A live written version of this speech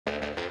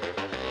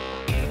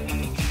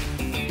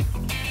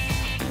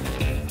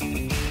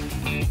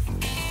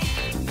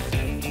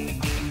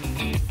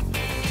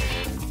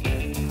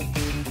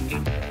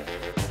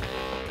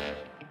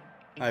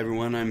Hi,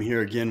 everyone. I'm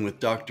here again with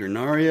Dr.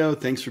 Nario.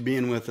 Thanks for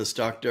being with us,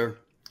 Doctor.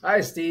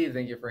 Hi, Steve.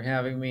 Thank you for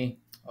having me.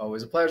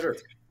 Always a pleasure.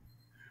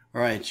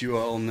 All right, you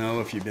all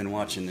know if you've been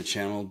watching the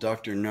channel,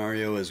 Dr.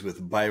 Nario is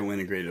with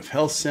Biointegrative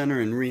Health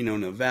Center in Reno,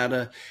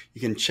 Nevada.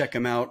 You can check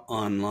them out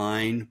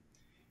online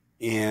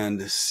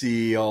and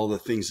see all the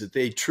things that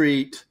they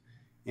treat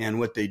and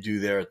what they do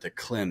there at the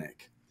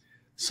clinic.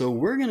 So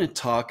we're going to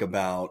talk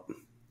about,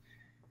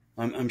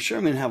 I'm sure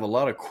I'm going to have a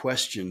lot of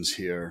questions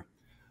here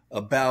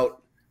about,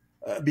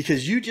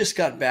 because you just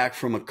got back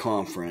from a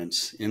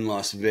conference in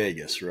Las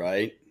Vegas,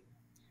 right?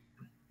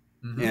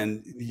 Hmm.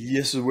 And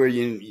this is where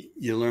you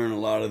learn a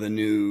lot of the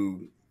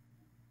new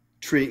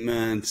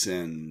treatments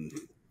and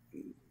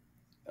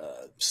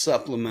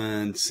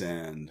supplements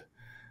and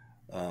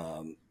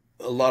a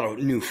lot of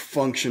new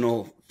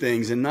functional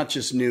things, and not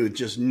just new,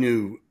 just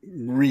new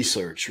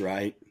research,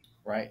 right?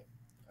 Right.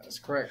 That's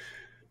correct.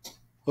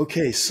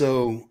 Okay,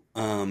 so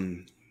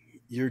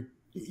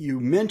you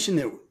mentioned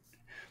that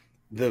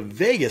the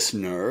vagus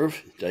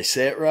nerve, did I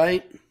say it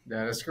right?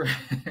 That is correct.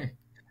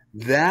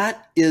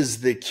 That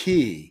is the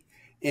key.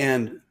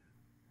 And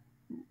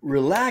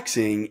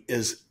relaxing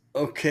is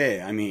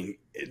okay. I mean,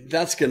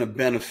 that's going to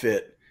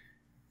benefit.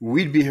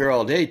 We'd be here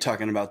all day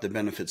talking about the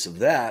benefits of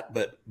that,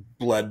 but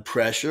blood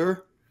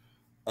pressure,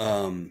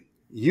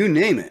 you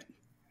name it.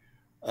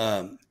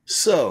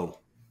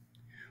 So,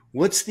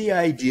 what's the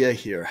idea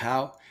here?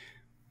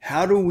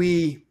 How do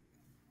we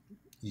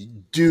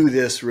do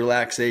this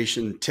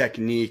relaxation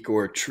technique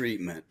or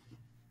treatment?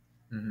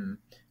 Hmm.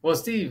 Well,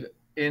 Steve,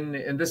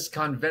 in this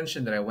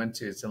convention that I went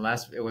to,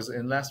 it was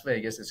in Las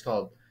Vegas. It's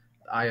called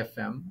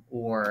IFM,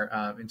 or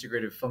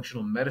Integrative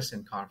Functional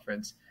Medicine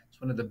Conference.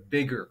 It's one of the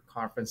bigger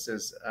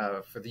conferences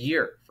for the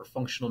year for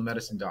functional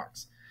medicine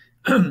docs,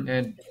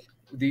 and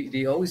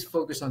they always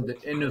focus on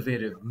the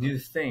innovative new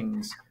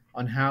things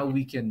on how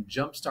we can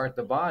jumpstart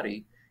the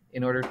body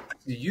in order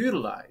to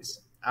utilize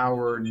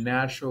our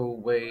natural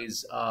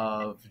ways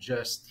of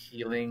just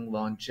healing,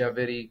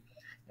 longevity.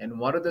 And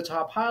one of the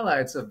top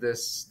highlights of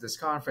this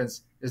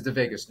conference is the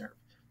vagus nerve.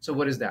 So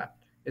what is that?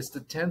 It's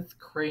the 10th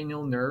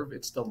cranial nerve.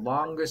 It's the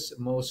longest,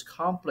 most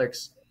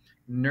complex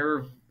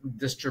nerve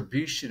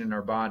distribution in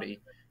our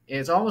body.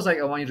 It's almost like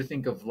I want you to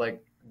think of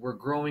like we're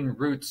growing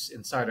roots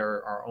inside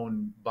our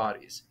own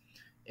bodies.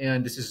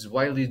 And this is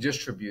widely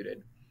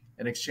distributed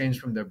and exchanged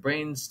from the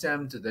brain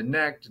stem to the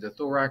neck to the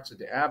thorax to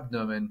the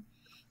abdomen.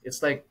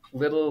 It's like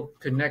little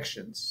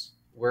connections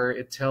where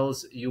it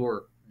tells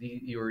your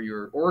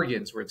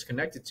organs where it's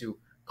connected to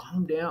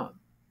calm down.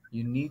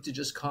 You need to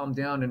just calm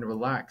down and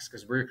relax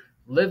because we're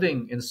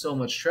living in so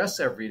much stress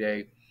every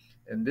day,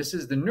 and this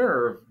is the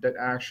nerve that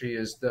actually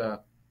is the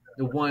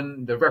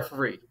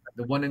referee,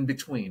 the one in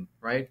between,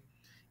 right?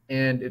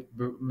 And it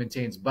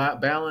maintains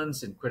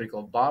balance and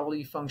critical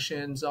bodily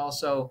functions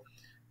also,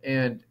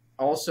 and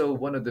also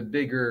one of the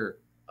bigger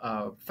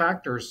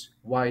factors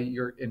why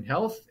you're in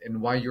health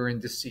and why you're in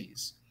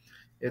disease.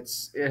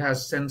 It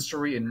has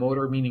sensory and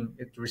motor, meaning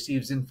it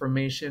receives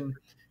information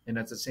and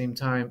at the same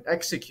time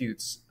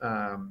executes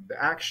the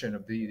action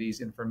of these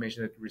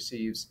information it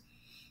receives.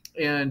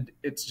 And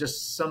it's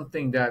just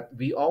something that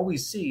we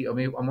always see. I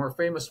mean, a more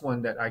famous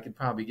one that I could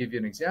probably give you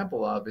an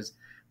example of is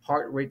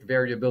heart rate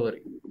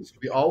variability. So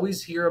we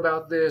always hear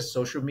about this,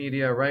 social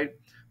media, right?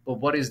 But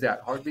what is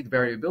that? Heart rate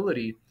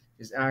variability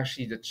is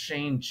actually the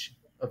change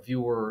of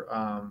your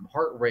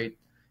heart rate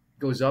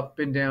goes up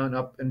and down,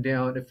 up and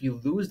down. If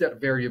you lose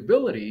that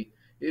variability,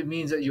 it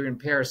means that you're in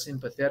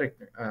parasympathetic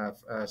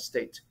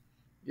state.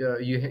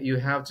 You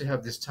have to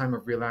have this time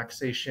of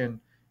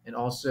relaxation and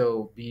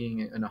also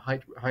being in a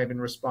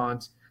heightened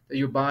response that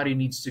your body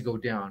needs to go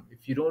down.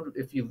 If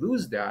you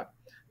lose that,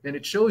 then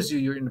it shows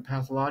you're in a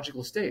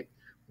pathological state,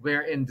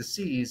 wherein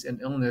disease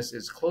and illness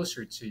is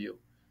closer to you.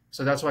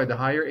 So that's why the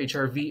higher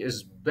HRV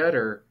is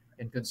better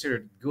and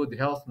considered good a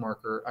health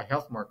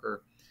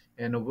marker,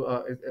 and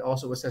it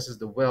also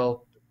assesses a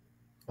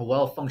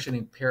well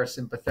functioning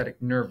parasympathetic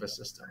nervous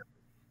system.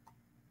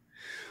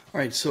 All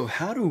right, so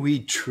how do we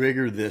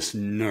trigger this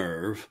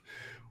nerve?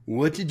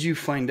 What did you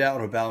find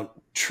out about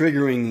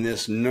triggering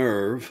this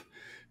nerve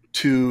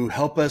to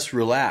help us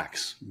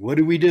relax? What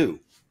do we do?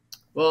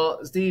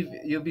 Well, Steve,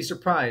 you'll be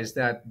surprised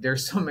that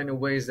there's so many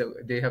ways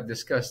that they have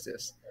discussed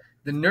this.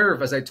 The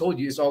nerve, as I told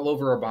you, is all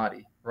over our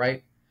body,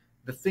 right?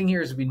 The thing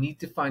here is we need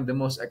to find the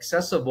most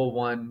accessible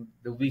one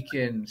that we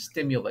can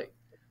stimulate.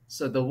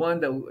 So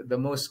the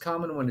most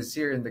common one is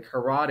here in the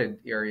carotid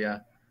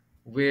area,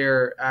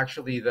 where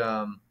actually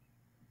the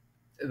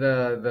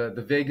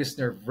vagus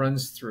nerve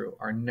runs through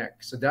our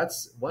neck. So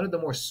that's one of the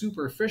more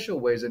superficial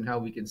ways in how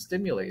we can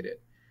stimulate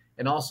it,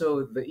 and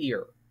also the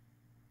ear.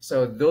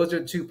 So those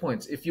are 2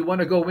 points. If you want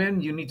to go in,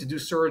 you need to do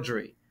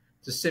surgery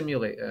to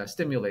stimulate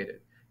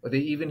it. But they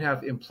even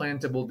have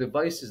implantable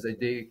devices that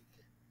they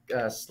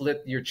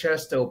slit your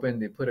chest open.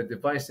 They put a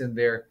device in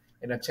there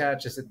and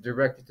attaches it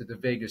directly to the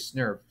vagus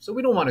nerve. So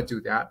we don't want to do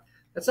that.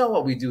 That's not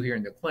what we do here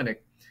in the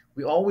clinic.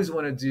 We always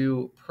want to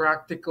do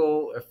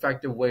practical,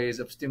 effective ways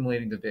of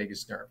stimulating the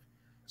vagus nerve.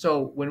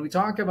 So when we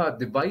talk about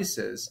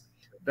devices,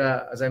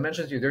 as I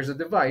mentioned to you, there's a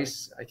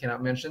device. I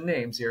cannot mention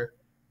names here,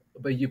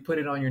 but you put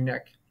it on your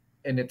neck,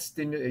 and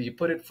you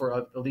put it for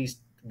at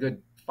least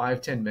good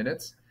 5-10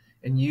 minutes,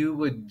 and you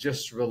would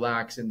just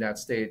relax in that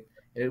state,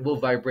 and it will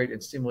vibrate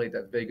and stimulate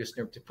that vagus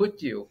nerve to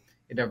put you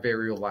in a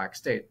very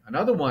relaxed state.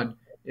 Another one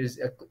is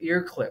an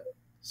ear clip.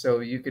 So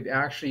you could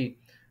actually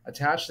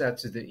attach that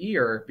to the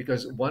ear,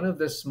 because one of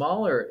the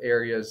smaller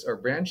areas or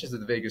branches of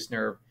the vagus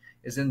nerve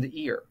is in the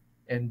ear.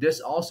 And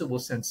this also will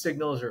send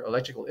signals or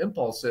electrical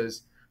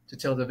impulses to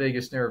tell the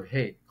vagus nerve,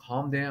 hey,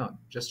 calm down,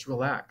 just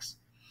relax.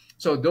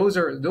 So those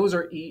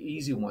are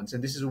easy ones,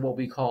 and this is what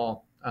we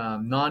call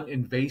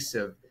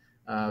non-invasive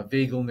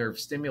vagal nerve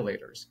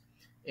stimulators.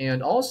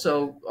 And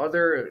also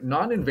other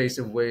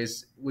non-invasive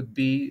ways would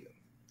be,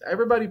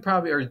 everybody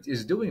probably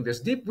is doing this,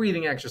 deep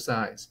breathing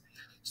exercise,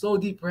 slow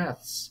deep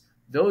breaths.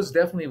 Those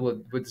definitely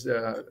would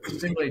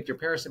stimulate your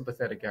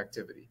parasympathetic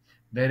activity.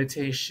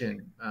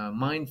 Meditation,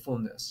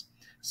 mindfulness,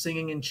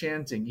 singing and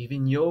chanting,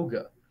 even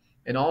yoga,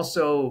 and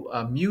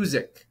also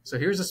music. So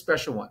here's a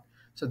special one.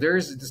 So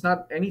it's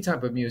not any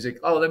type of music.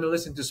 Oh, let me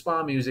listen to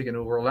spa music and it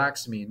will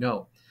relax me.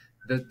 No,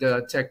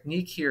 the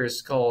technique here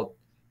is called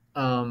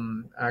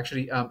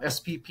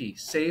SPP,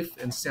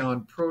 Safe and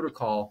Sound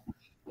Protocol.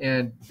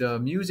 And the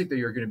music that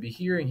you're going to be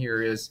hearing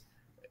here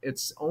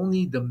it's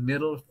only the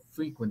middle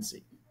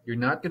frequency. You're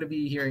not going to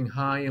be hearing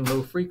high and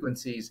low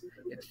frequencies.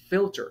 It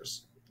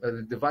filters.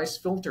 The device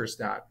filters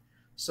that,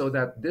 so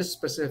that this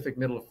specific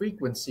middle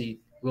frequency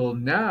will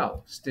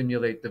now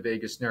stimulate the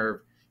vagus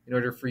nerve in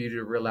order for you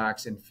to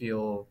relax and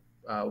feel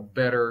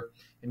better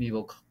and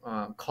even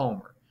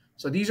calmer.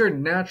 So these are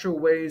natural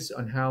ways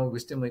on how we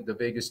stimulate the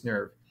vagus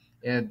nerve.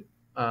 And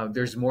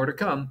there's more to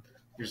come.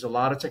 There's a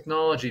lot of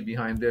technology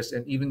behind this,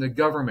 and even the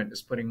government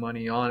is putting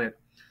money on it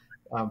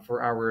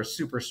for our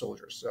super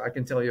soldiers. So I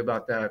can tell you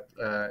about that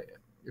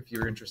if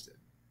you're interested.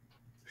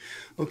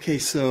 Okay,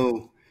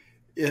 so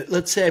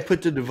let's say I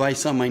put the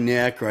device on my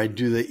neck, or I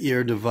do the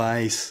ear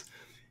device,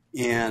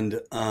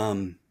 and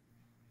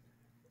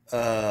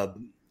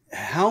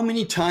how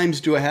many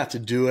times do I have to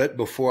do it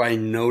before I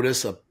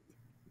notice a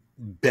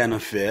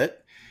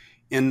benefit?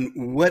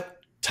 And what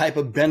type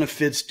of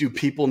benefits do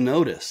people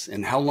notice,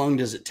 and how long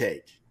does it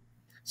take?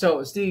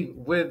 So, Steve,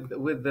 with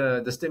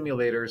the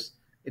stimulators,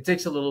 it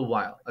takes a little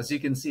while. As you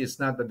can see, it's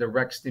not the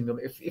direct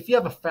stimulation. If you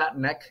have a fat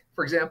neck,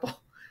 for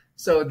example,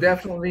 so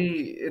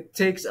definitely it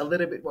takes a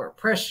little bit more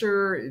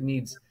pressure. It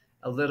needs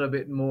a little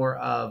bit more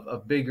of a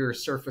bigger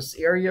surface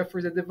area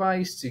for the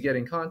device to get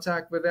in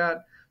contact with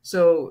that.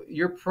 So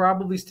you're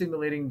probably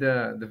stimulating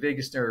the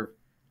vagus nerve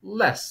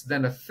less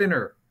than a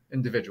thinner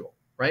individual,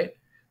 right?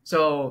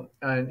 So,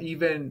 and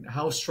even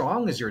how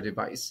strong is your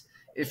device?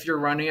 If you're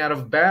running out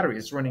of battery,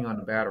 it's running on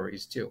the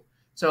batteries too.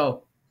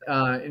 So,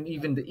 and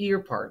even the ear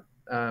part,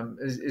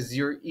 is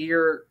your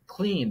ear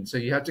clean? So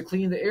you have to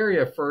clean the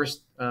area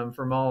first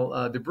from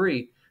all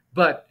debris.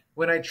 But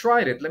when I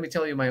tried it, let me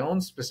tell you my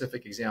own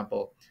specific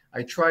example.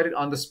 I tried it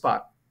on the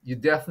spot. You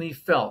definitely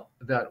felt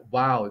that,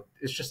 wow,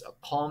 it's just a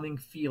calming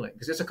feeling.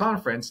 Because it's a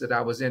conference that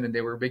I was in, and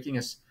they were making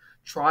us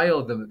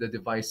trial the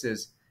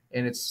devices,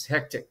 and it's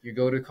hectic. You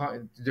go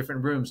to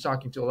different rooms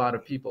talking to a lot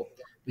of people.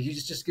 But you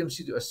just gives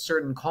you a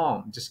certain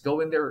calm. Just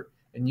go in there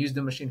and use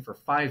the machine for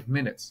 5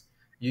 minutes.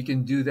 You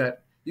can do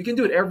that. You can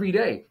do it every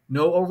day.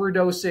 No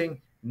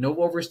overdosing, no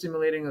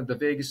overstimulating of the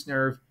vagus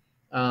nerve.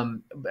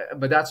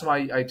 But that's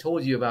why I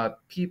told you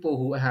about people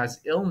who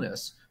has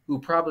illness, who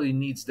probably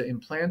needs the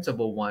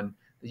implantable one,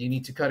 that you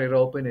need to cut it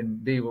open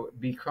and they will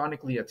be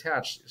chronically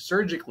attached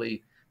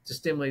surgically to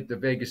stimulate the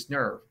vagus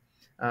nerve.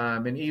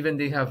 And even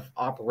they have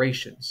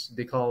operations.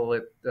 They call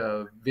it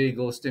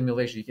vagal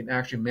stimulation. You can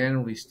actually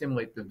manually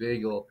stimulate the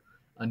vagal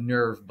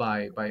nerve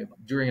by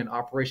during an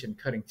operation,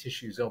 cutting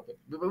tissues open.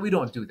 But we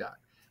don't do that.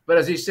 But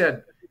as you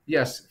said,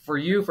 yes, for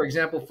you, for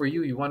example,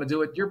 you want to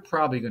do it, you're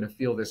probably going to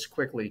feel this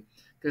quickly,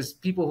 because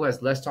people who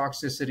has less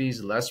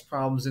toxicities, less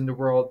problems in the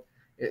world,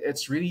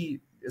 it's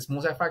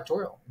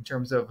multifactorial in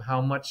terms of how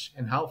much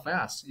and how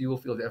fast you will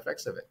feel the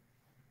effects of it.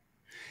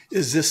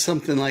 Is this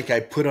something like I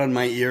put on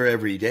my ear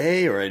every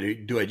day, or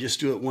do I just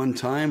do it one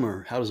time,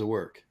 or how does it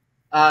work?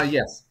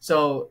 Yes.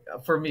 So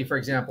for me, for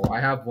example,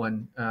 I have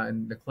one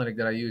in the clinic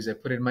that I use. I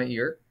put it in my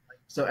ear.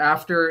 So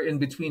in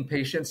between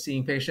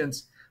seeing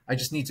patients, I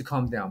just need to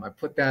calm down. I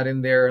put that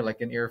in there like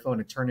an earphone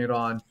and turn it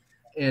on,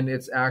 and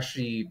it's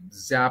actually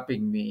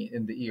zapping me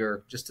in the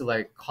ear just to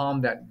like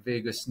calm that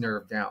vagus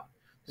nerve down.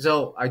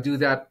 So I do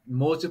that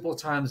multiple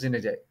times in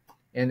a day,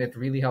 and it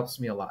really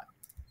helps me a lot.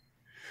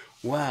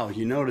 Wow,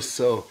 you notice.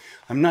 So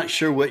I'm not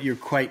sure what you're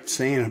quite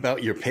saying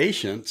about your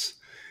patients.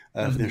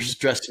 If they're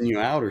stressing you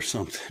out or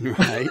something,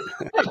 right?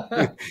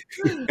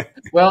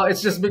 Well,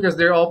 it's just because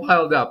they're all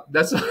piled up.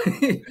 That's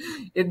why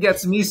it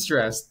gets me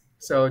stressed.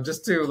 So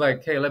just to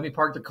like, hey, let me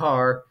park the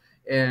car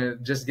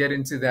and just get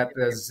into that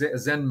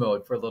Zen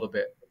mode for a little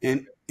bit.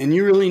 And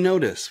you really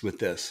notice with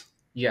this.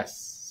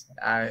 Yes,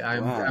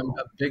 I'm Wow. I'm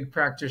a big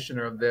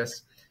practitioner of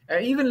this.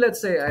 Even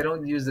let's say I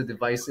don't use the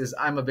devices,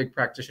 I'm a big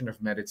practitioner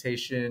of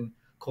meditation,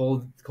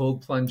 cold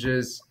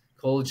plunges,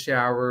 cold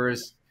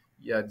showers,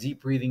 yeah,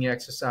 deep breathing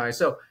exercise.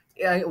 So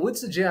I would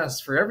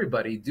suggest for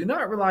everybody, do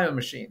not rely on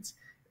machines.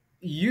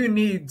 You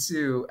need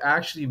to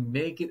actually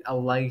make it a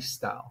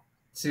lifestyle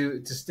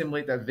to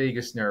stimulate that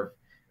vagus nerve,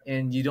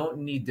 and you don't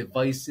need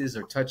devices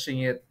or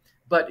touching it.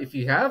 But if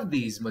you have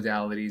these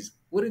modalities,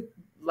 would it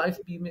life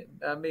be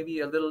maybe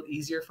a little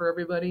easier for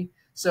everybody?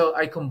 So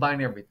I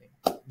combine everything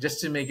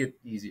just to make it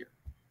easier.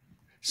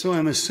 So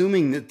I'm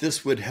assuming that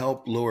this would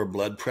help lower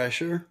blood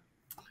pressure.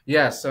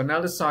 Yeah, so now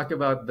let's talk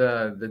about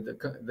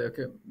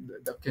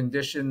the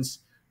conditions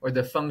or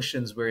the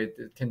functions where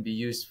it can be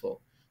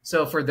useful.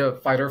 So for the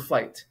fight or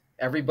flight,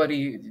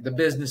 everybody, the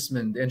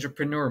businessman, the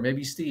entrepreneur,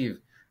 maybe Steve,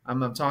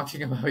 I'm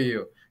talking about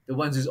you, the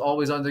ones who's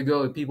always on the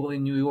go, people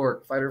in New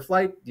York, fight or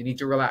flight, you need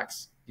to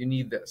relax. You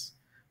need this.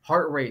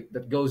 Heart rate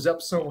that goes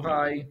up so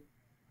high,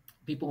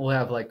 people who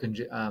have like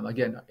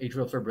again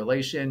atrial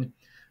fibrillation,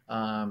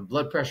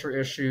 blood pressure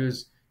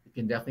issues. You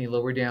can definitely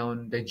lower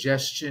down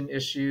digestion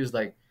issues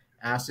like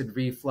acid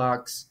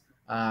reflux,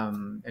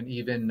 and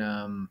even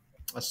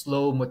a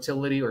slow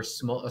motility or a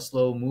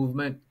slow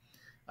movement,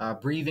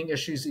 breathing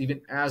issues,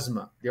 even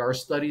asthma. There are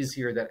studies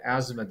here that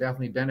asthma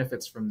definitely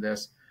benefits from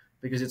this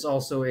because it's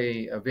also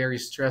a very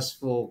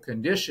stressful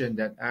condition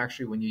that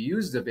actually, when you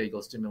use the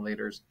vagal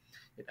stimulators,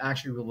 it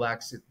actually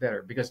relaxes it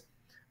better because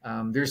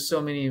there's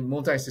so many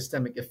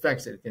multi-systemic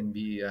effects that it can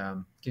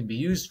be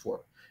used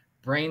for.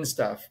 Brain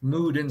stuff,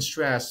 mood and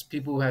stress,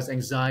 people who has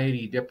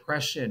anxiety,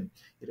 depression.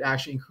 It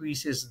actually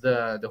increases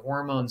the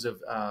hormones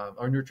of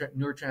or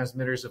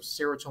neurotransmitters of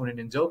serotonin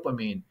and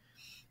dopamine,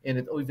 and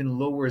it even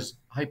lowers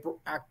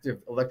hyperactive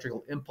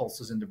electrical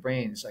impulses in the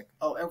brain. It's like,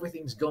 oh,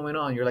 everything's going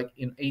on. You're like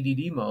in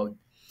ADD mode,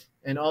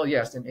 and oh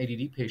yes, and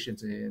ADD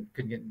patients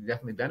could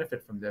definitely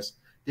benefit from this.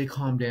 They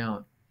calm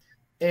down.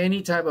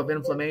 Any type of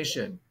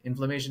inflammation in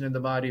the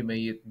body, may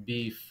it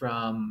be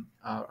from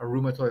a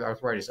rheumatoid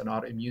arthritis, an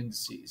autoimmune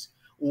disease,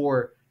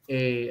 or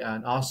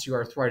an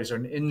osteoarthritis or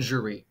an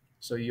injury.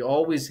 So you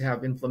always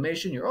have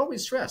inflammation, you're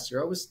always stressed,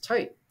 you're always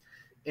tight.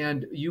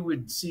 And you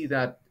would see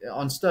that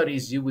on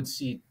studies, you would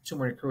see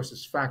tumor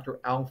necrosis factor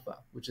alpha,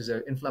 which is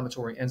an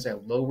inflammatory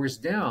enzyme, lowers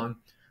down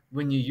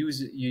when you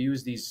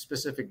use these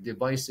specific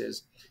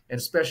devices, and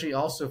especially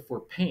also for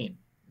pain.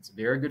 It's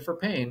very good for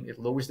pain. It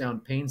lowers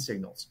down pain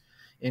signals.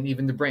 And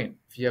even the brain.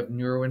 If you have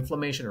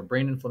neuroinflammation or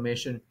brain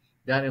inflammation,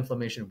 that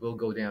inflammation will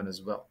go down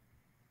as well.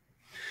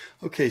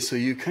 Okay, so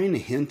you kind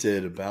of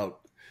hinted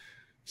about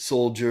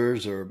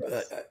soldiers, or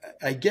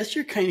I guess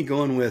you're kind of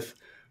going with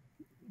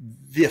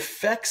the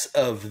effects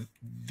of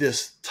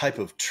this type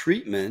of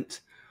treatment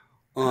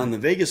on the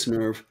vagus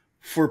nerve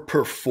for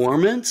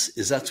performance.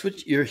 Is that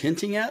what you're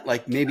hinting at?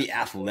 Like maybe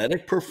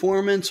athletic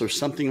performance or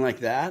something like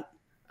that?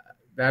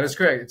 That is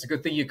correct. It's a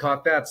good thing you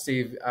caught that,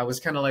 Steve. I was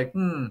kind of like,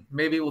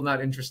 maybe it will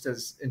not interest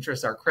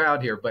our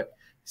crowd here, but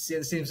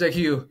it seems like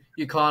you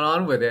caught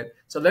on with it.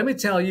 So let me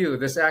tell you,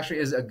 this actually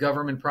is a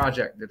government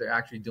project that they're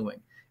actually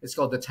doing. It's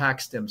called the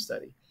TAC-STIM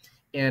study,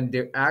 and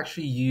they're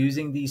actually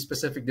using these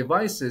specific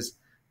devices.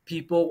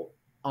 People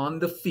on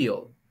the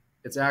field.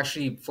 It's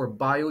actually for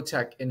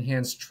biotech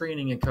enhanced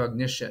training and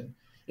cognition.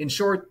 In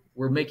short,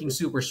 we're making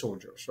super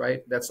soldiers,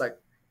 right? That's like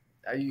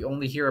you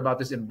only hear about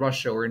this in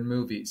Russia or in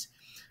movies.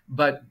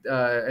 But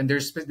and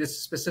this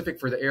is specific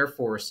for the Air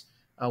Force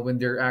when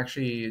they're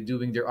actually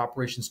doing their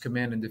operations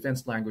command and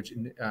defense language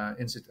in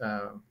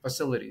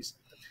facilities,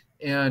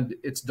 and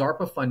it's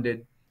DARPA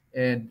funded,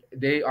 and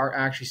they are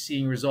actually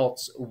seeing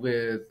results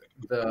with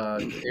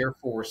the Air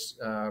Force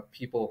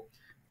people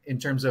in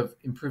terms of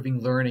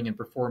improving learning and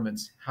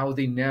performance, how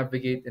they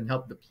navigate and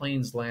help the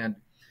planes land,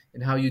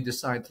 and how you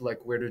decide to like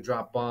where to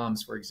drop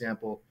bombs, for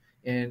example,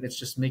 and it's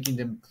just making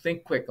them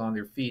think quick on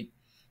their feet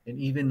and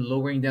even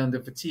lowering down the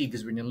fatigue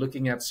because when you're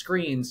looking at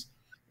screens,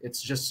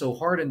 it's just so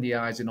hard in the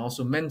eyes and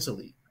also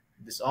mentally.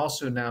 This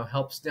also now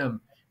helps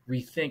them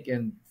rethink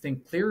and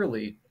think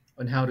clearly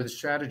on how to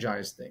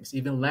strategize things,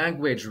 even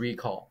language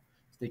recall.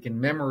 So they can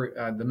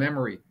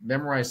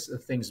memorize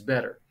things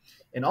better.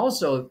 And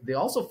also, they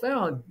also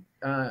found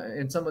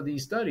in some of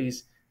these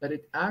studies that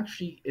it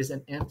actually is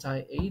an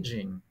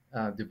anti-aging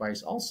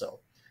device also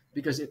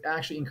because it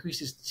actually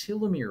increases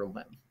telomere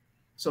length.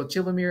 So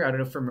telomere, I don't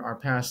know from our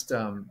past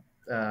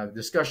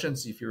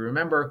discussions, if you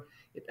remember,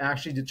 it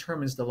actually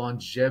determines the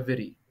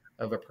longevity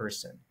of a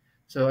person.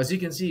 So as you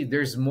can see,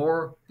 there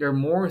are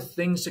more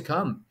things to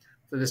come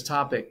for this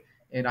topic,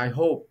 and I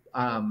hope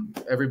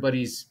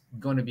everybody's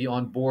going to be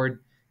on board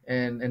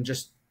and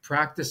just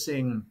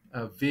practicing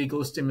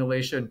vagal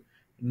stimulation.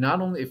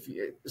 Not only if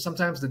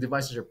sometimes the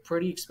devices are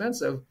pretty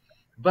expensive,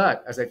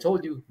 but as I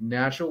told you,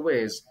 natural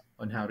ways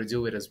on how to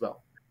do it as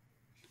well.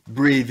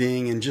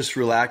 Breathing and just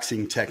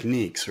relaxing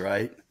techniques,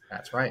 right?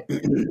 That's right.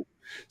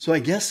 So I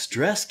guess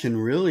stress can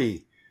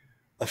really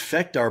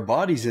affect our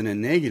bodies in a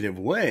negative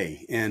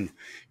way. And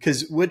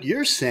because what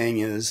you're saying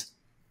is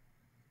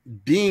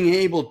being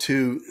able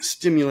to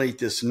stimulate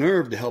this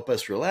nerve to help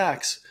us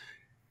relax,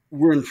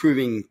 we're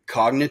improving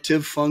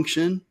cognitive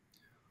function,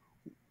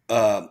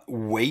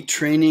 weight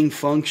training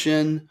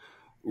function,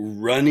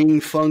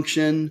 running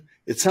function.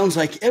 It sounds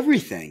like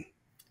everything.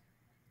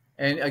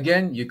 And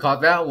again, you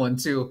caught that one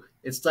too.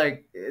 It's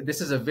like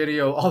this is a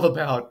video all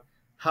about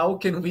how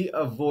can we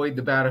avoid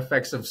the bad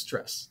effects of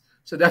stress.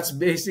 So that's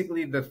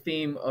basically the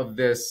theme of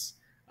this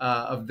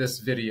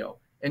video.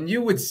 And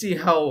you would see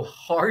how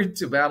hard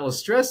to battle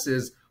stress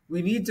is.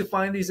 We need to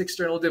find these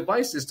external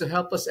devices to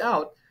help us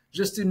out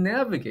just to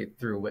navigate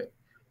through it.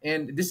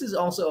 And this is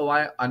also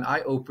an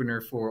eye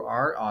opener for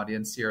our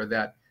audience here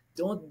that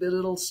don't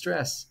belittle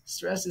stress.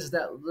 Stress is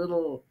that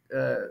little,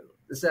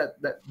 is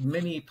that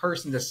mini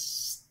person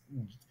that's,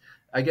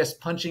 I guess,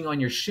 punching on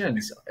your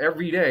shins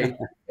every day,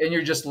 and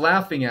you're just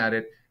laughing at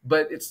it.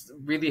 But it's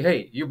really,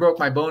 hey, you broke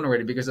my bone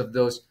already because of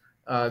those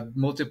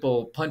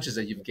multiple punches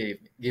that you've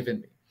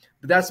given me.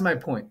 But that's my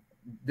point.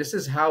 This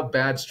is how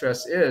bad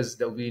stress is,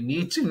 that we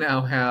need to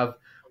now have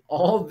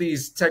all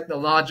these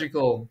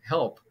technological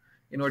help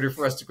in order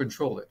for us to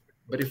control it.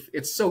 But if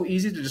it's so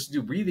easy to just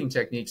do breathing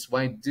techniques,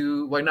 why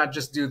not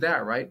just do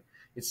that, right?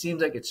 It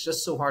seems like it's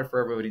just so hard for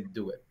everybody to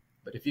do it.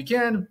 But if you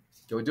can,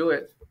 go do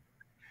it.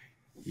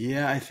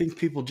 Yeah, I think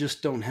people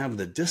just don't have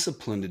the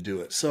discipline to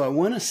do it. So I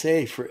want to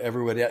say for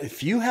everybody,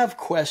 if you have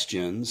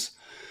questions,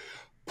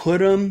 put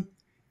them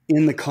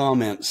in the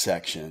comment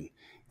section.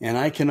 And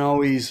I can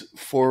always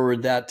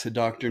forward that to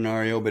Dr.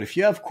 Nario. But if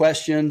you have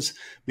questions,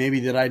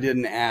 maybe that I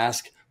didn't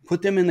ask,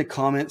 put them in the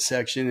comment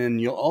section. And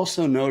you'll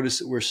also notice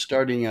that we're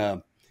starting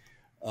a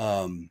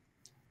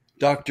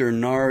Dr.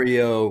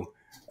 Nario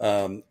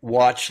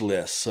watch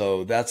list.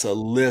 So that's a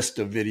list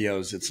of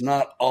videos. It's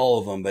not all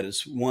of them, but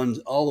it's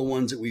all the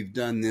ones that we've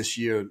done this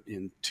year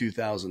in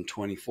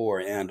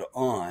 2024 and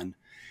on.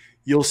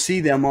 You'll see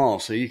them all.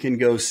 So you can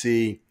go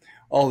see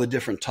all the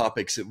different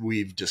topics that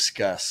we've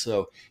discussed.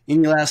 So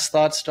any last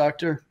thoughts,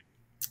 Doctor?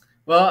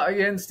 Well,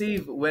 again,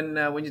 Steve, when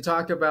you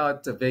talk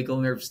about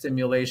vagal nerve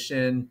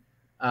stimulation,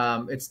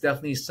 it's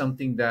definitely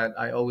something that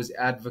I always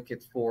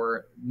advocate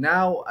for.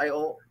 Now,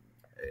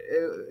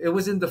 it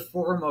was in the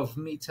form of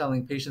me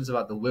telling patients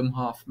about the Wim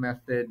Hof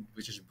method,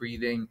 which is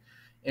breathing,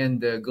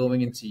 and going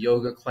into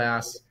yoga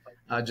class,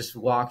 just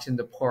walks in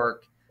the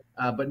park.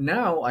 But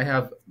now I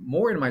have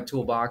more in my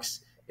toolbox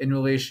in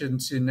relation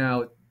to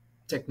now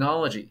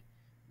technology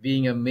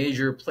being a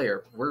major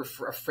player. We're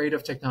afraid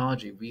of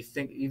technology. We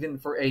think even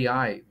for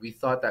AI, we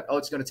thought that, oh,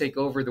 it's going to take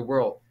over the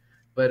world.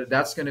 But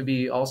that's going to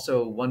be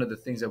also one of the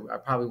things that I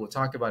probably will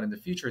talk about in the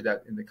future,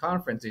 that in the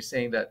conference, they're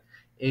saying that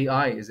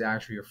AI is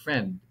actually a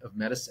friend of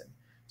medicine.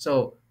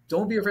 So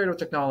don't be afraid of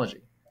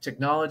technology.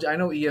 Technology, I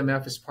know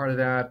EMF is part of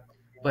that,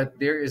 but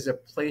there is a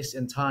place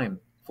and time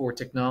for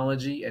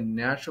technology and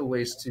natural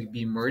ways to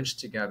be merged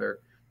together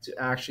to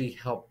actually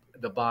help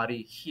the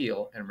body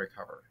heal and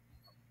recover.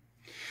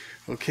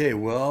 Okay,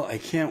 well, I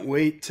can't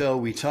wait till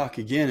we talk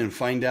again and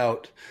find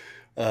out,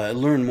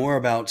 learn more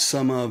about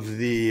some of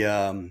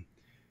the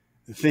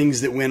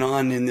things that went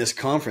on in this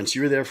conference.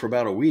 You were there for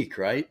about a week,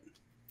 right?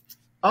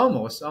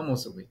 Almost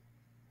a week.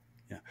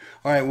 Yeah.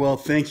 All right. Well,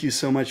 thank you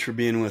so much for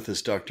being with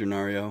us, Dr.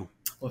 Nario.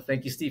 Well,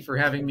 thank you, Steve, for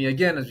having me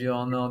again. As you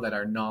all know, that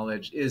our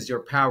knowledge is your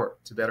power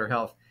to better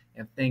health.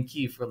 And thank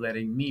you for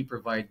letting me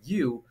provide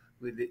you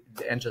with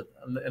and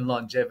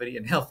longevity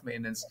and health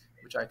maintenance,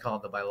 which I call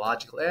the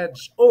biological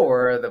edge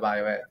or the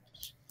bio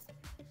edge.